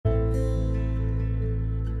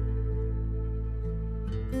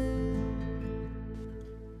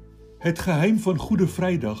Het geheim van Goede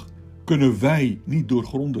Vrijdag kunnen wij niet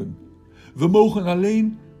doorgronden. We mogen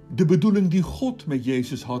alleen de bedoeling die God met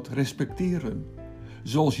Jezus had respecteren,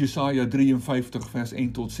 zoals Jesaja 53 vers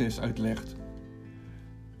 1 tot 6 uitlegt.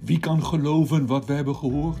 Wie kan geloven wat we hebben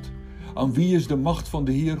gehoord? Aan wie is de macht van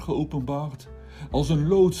de Heer geopenbaard? Als een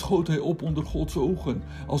lood schoot hij op onder Gods ogen,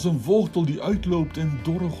 als een wortel die uitloopt in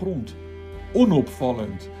dorre grond.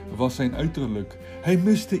 Onopvallend was zijn uiterlijk, hij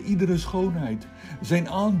miste iedere schoonheid. Zijn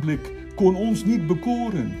aanblik kon ons niet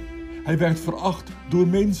bekoren. Hij werd veracht, door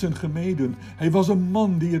mensen gemeden. Hij was een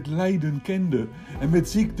man die het lijden kende en met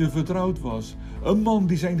ziekte vertrouwd was. Een man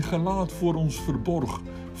die zijn gelaat voor ons verborg,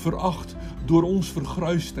 veracht, door ons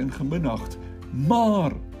vergruisd en geminacht.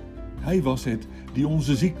 Maar hij was het die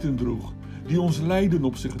onze ziekten droeg, die ons lijden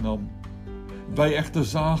op zich nam. Wij echter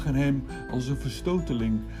zagen hem als een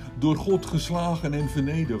verstoteling, door God geslagen en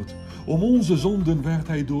vernederd. Om onze zonden werd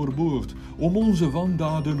hij doorboord, om onze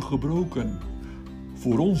wandaden gebroken.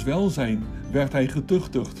 Voor ons welzijn werd hij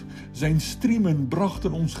getuchtigd, zijn striemen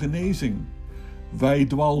brachten ons genezing. Wij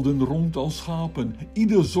dwaalden rond als schapen,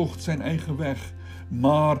 ieder zocht zijn eigen weg.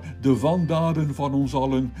 Maar de wandaden van ons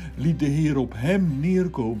allen liet de Heer op hem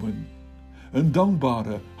neerkomen. Een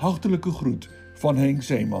dankbare, hartelijke groet van Henk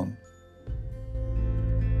Zeeman.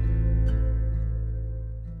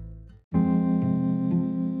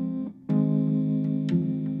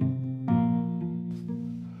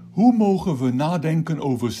 Hoe mogen we nadenken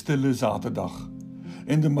over Stille Zaterdag?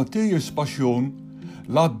 In de Matthäus Passion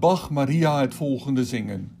laat Bach Maria het volgende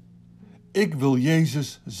zingen. Ik wil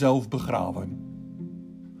Jezus zelf begraven.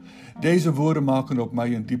 Deze woorden maken op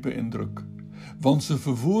mij een diepe indruk, want ze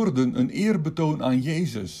verwoorden een eerbetoon aan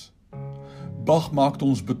Jezus. Bach maakt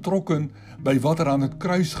ons betrokken bij wat er aan het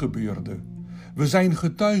kruis gebeurde. We zijn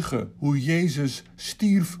getuigen hoe Jezus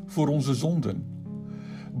stierf voor onze zonden.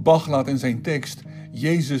 Bach laat in zijn tekst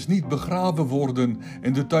Jezus niet begraven worden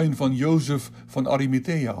in de tuin van Jozef van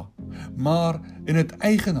Arimathea, maar in het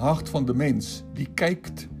eigen hart van de mens die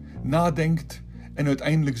kijkt, nadenkt en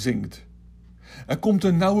uiteindelijk zingt. Er komt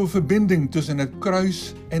een nauwe verbinding tussen het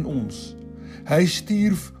kruis en ons. Hij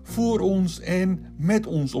stierf voor ons en met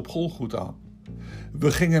ons op Golgotha.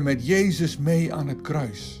 We gingen met Jezus mee aan het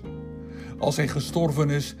kruis. Als hij gestorven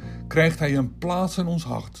is, krijgt hij een plaats in ons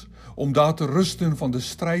hart, om daar te rusten van de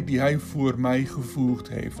strijd die hij voor mij gevoerd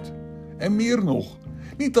heeft. En meer nog,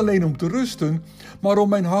 niet alleen om te rusten, maar om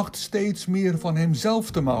mijn hart steeds meer van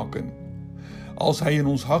hemzelf te maken. Als hij in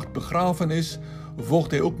ons hart begraven is,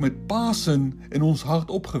 wordt hij ook met Pasen in ons hart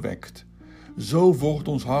opgewekt. Zo wordt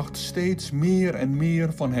ons hart steeds meer en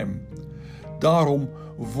meer van hem. Daarom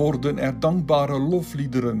worden er dankbare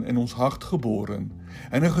lofliederen in ons hart geboren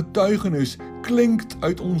en een getuigenis klinkt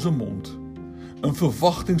uit onze mond. Een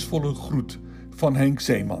verwachtingsvolle groet van Henk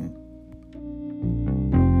Zeeman.